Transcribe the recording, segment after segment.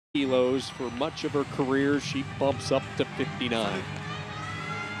kilos for much of her career. She bumps up to 59.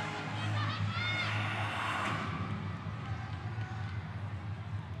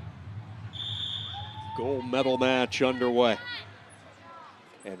 Gold medal match underway.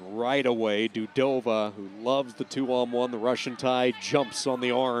 And right away, Dudova, who loves the 2-on-1, the Russian tie, jumps on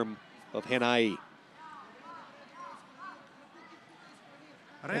the arm of HANAI.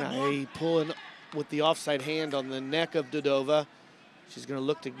 HANAI pulling with the offside hand on the neck of Dudova. She's going to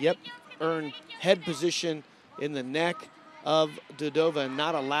look to, earn head position in the neck of Dudova and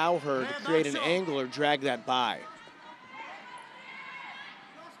not allow her to create an angle or drag that by.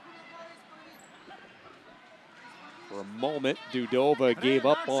 For a moment, Dudova gave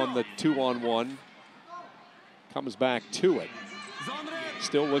up on the 2-on-1. Comes back to it.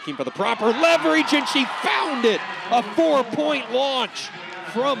 Still looking for the proper leverage, and she found it! A 4-point launch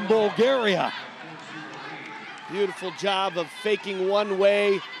from Bulgaria. Beautiful job of faking one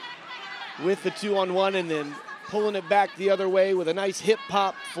way with the 2-on-1 and then pulling it back the other way with a nice hip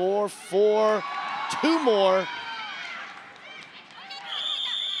pop for 4. 2 more. And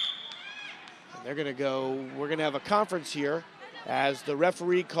they're gonna go, we're gonna have a conference here as the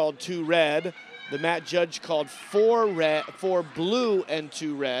referee called 2 red. The mat judge called 4 blue and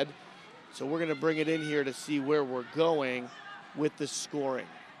 2 red. So we're gonna bring it in here to see where we're going with the scoring.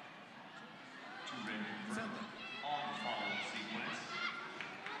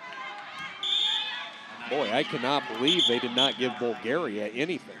 Boy, I cannot believe they did not give Bulgaria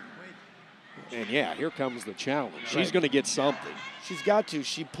anything. And yeah, here comes the challenge. She's going to get something. She's got to.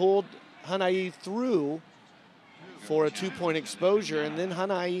 She pulled HANAI through for a 2-point exposure, and then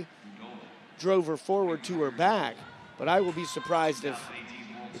HANAI drove her forward to her back. But I will be surprised if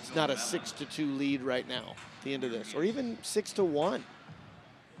it's not a 6-2 lead right now at the end of this, or even 6-1.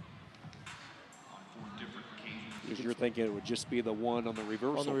 Because you're thinking it would just be the one on the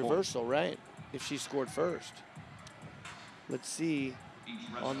reversal. On the reversal, right. If she scored first. Let's see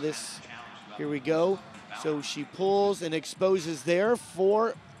on this. Here we go. So she pulls and exposes there,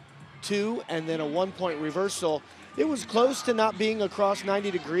 4-2, and then a 1-point reversal. It was close to not being across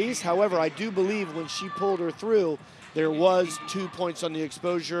 90 degrees. However, I do believe when she pulled her through, there was 2 points on the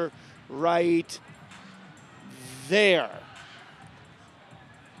exposure right there.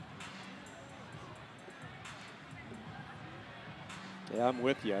 Yeah, I'm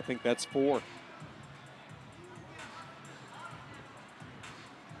with you. I think that's 4.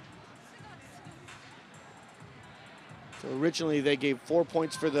 So originally they gave 4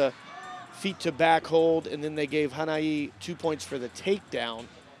 points for the feet to back hold, and then they gave HANAI 2 points for the takedown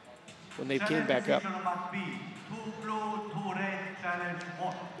when they came back up.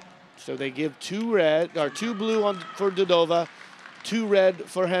 So they give 2 blue for Dudova, 2 red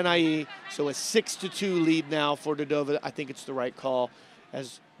for HANAI, so a 6-2 lead now for Dudova. I think it's the right call,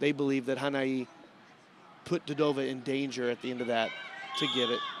 as they believe that HANAI put Dudova in danger at the end of that to get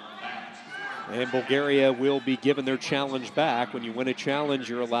it. And Bulgaria will be given their challenge back. When you win a challenge,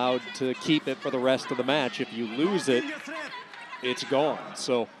 you're allowed to keep it for the rest of the match. If you lose it, it's gone.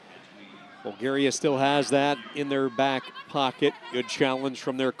 So Bulgaria still has that in their back pocket. Good challenge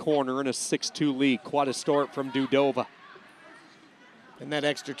from their corner and a 6-2 lead. Quite a start from Dudova. And that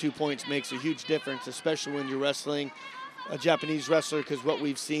extra 2 points makes a huge difference, especially when you're wrestling a Japanese wrestler, because what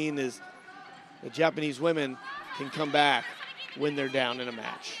we've seen is the Japanese women can come back when they're down in a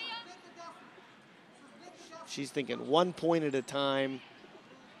match. She's thinking 1 point at a time.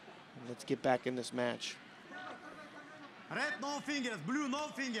 Let's get back in this match. Red, no fingers. Blue, no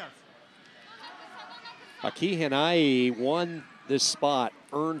fingers. Aki HANAI won this spot,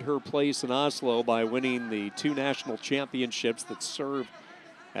 earned her place in Oslo by winning the 2 national championships that serve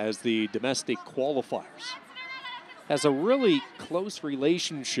as the domestic qualifiers. Has a really close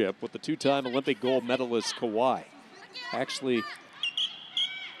relationship with the 2-time Olympic gold medalist Kawai. Actually,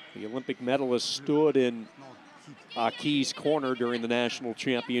 the Olympic medalist stood in Aki's corner during the national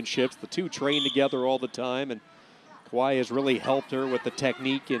championships. The 2 train together all the time, and Kawai has really helped her with the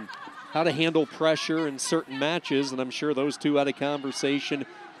technique and how to handle pressure in certain matches, and I'm sure those 2 had a conversation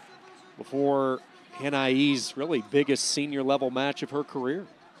before HANAI's really biggest senior level match of her career.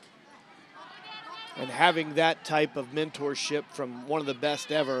 And having that type of mentorship from one of the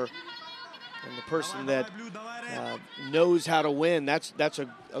best ever, and the person that knows how to win, that's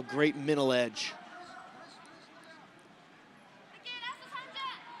a great mental edge.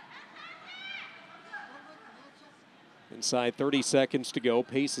 Inside 30 seconds to go.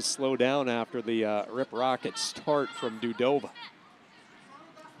 Pace is slowed down after the rip rocket start from Dudova.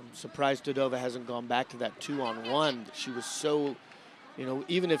 I'm surprised Dudova hasn't gone back to that 2-on-1. She was so,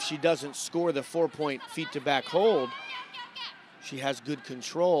 even if she doesn't score the 4-point feet to back hold, she has good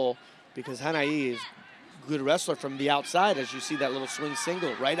control because HANAI is a good wrestler from the outside, as you see that little swing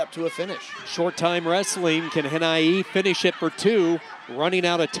single right up to a finish. Short time wrestling. Can HANAI finish it for 2? Running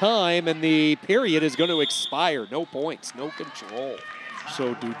out of time, and the period is going to expire. No points, no control.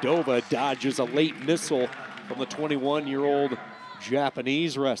 So DUDOVA dodges a late missile from the 21-year-old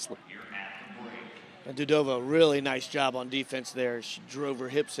Japanese wrestler. And DUDOVA, really nice job on defense there. She drove her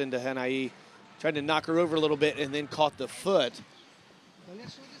hips into HANAI, tried to knock her over a little bit, and then caught the foot.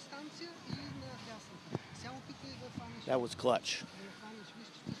 That was clutch.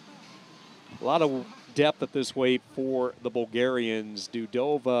 A lot of depth at this weight for the Bulgarians.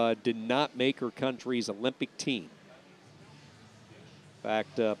 DUDOVA did not make her country's Olympic team. In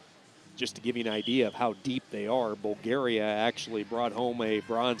fact, just to give you an idea of how deep they are, Bulgaria actually brought home a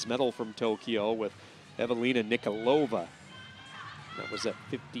bronze medal from Tokyo with Evelina Nikolova. That was at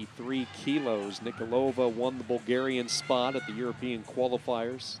 53 kilos. Nikolova won the Bulgarian spot at the European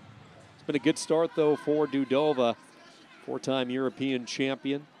qualifiers. It's been a good start, though, for DUDOVA, 4-time European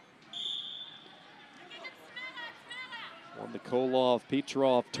champion. Won the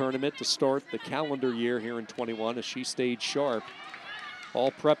Kolov-Petrov tournament to start the calendar year here in 21 as she stayed sharp.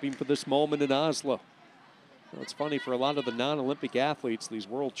 All prepping for this moment in Oslo. Well, it's funny, for a lot of the non-Olympic athletes, these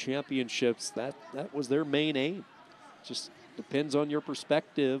world championships, that was their main aim. Just depends on your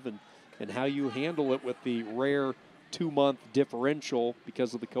perspective and how you handle it with the rare 2-month differential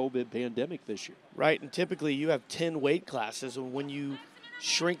because of the COVID pandemic this year. Right, and typically you have 10 weight classes, and when you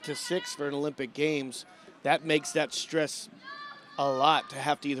shrink to 6 for an Olympic Games, that makes that stress a lot to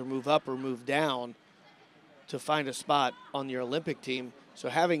have to either move up or move down to find a spot on your Olympic team. So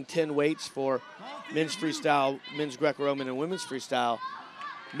having 10 weights for men's freestyle, men's Greco-Roman, and women's freestyle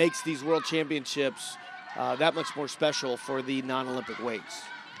makes these world championships that much more special for the non-Olympic weights.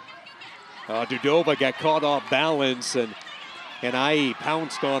 DUDOVA got caught off balance, and HANAI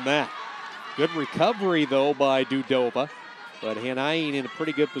pounced on that. Good recovery, though, by DUDOVA, but HANAI in a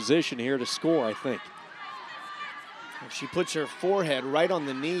pretty good position here to score, I think. She puts her forehead right on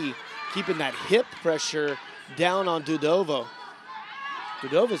the knee, keeping that hip pressure down on DUDOVA.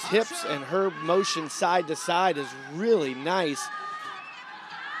 DUDOVA's hips and her motion side to side is really nice.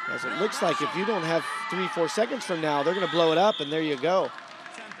 As it looks like if you don't have 3-4 seconds from now, they're going to blow it up, and there you go.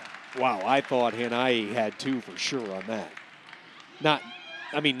 Wow, I thought HANAI had 2 for sure on that.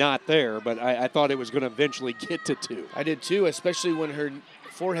 Not there, but I thought it was going to eventually get to 2. I did too, especially when her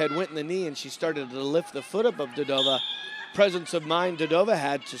forehead went in the knee and she started to lift the foot up of DUDOVA. Presence of mind DUDOVA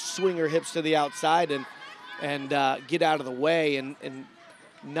had to swing her hips to the outside and get out of the way and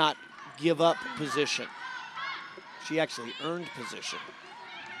not give up position. She actually earned position.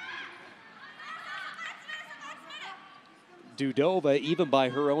 DUDOVA, even by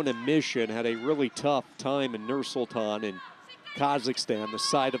her own admission, had a really tough time in Nur-Sultan in Kazakhstan, the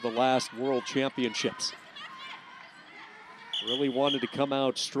site of the last World Championships. Really wanted to come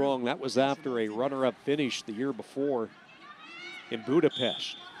out strong. That was after a runner-up finish the year before in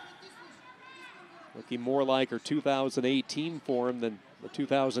Budapest. Looking more like her 2018 form than the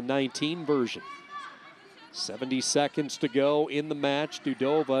 2019 version. 70 seconds to go in the match.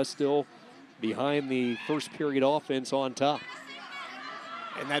 DUDOVA still behind the first period offense on top.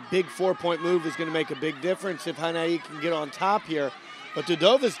 And that big 4-point move is going to make a big difference if HANAI can get on top here. But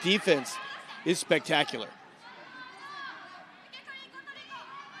DUDOVA's defense is spectacular.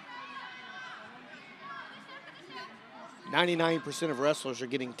 .99% of wrestlers are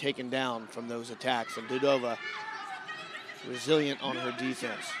getting taken down from those attacks, and DUDOVA resilient on her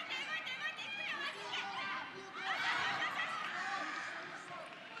defense.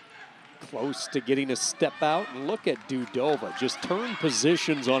 Close to getting a step out, and look at DUDOVA just turn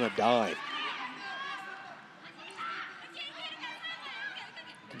positions on a dime. It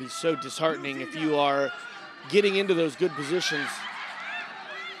can be so disheartening if you are getting into those good positions.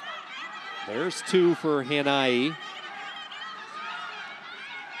 There's 2 for HANAI.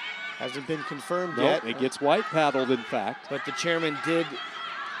 Hasn't been confirmed yet. Nope, it gets white paddled, in fact. But the chairman did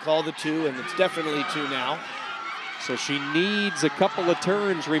call the 2, and it's definitely 2 now. So she needs a couple of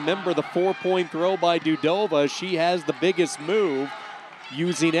turns. Remember the 4-point throw by DUDOVA. She has the biggest move,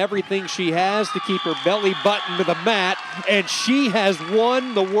 using everything she has to keep her belly button to the mat, and she has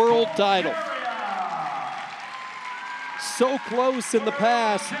won the world title. So close in the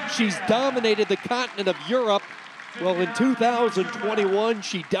past. She's dominated the continent of Europe. Well, in 2021,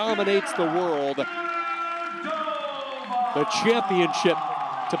 she dominates the world. The championship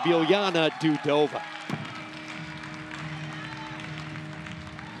to Biljana DUDOVA.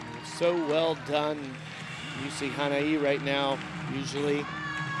 So well done. You see HANAI right now, usually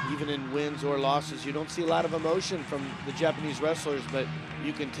even in wins or losses, you don't see a lot of emotion from the Japanese wrestlers, but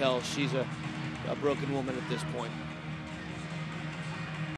you can tell she's a broken woman at this point.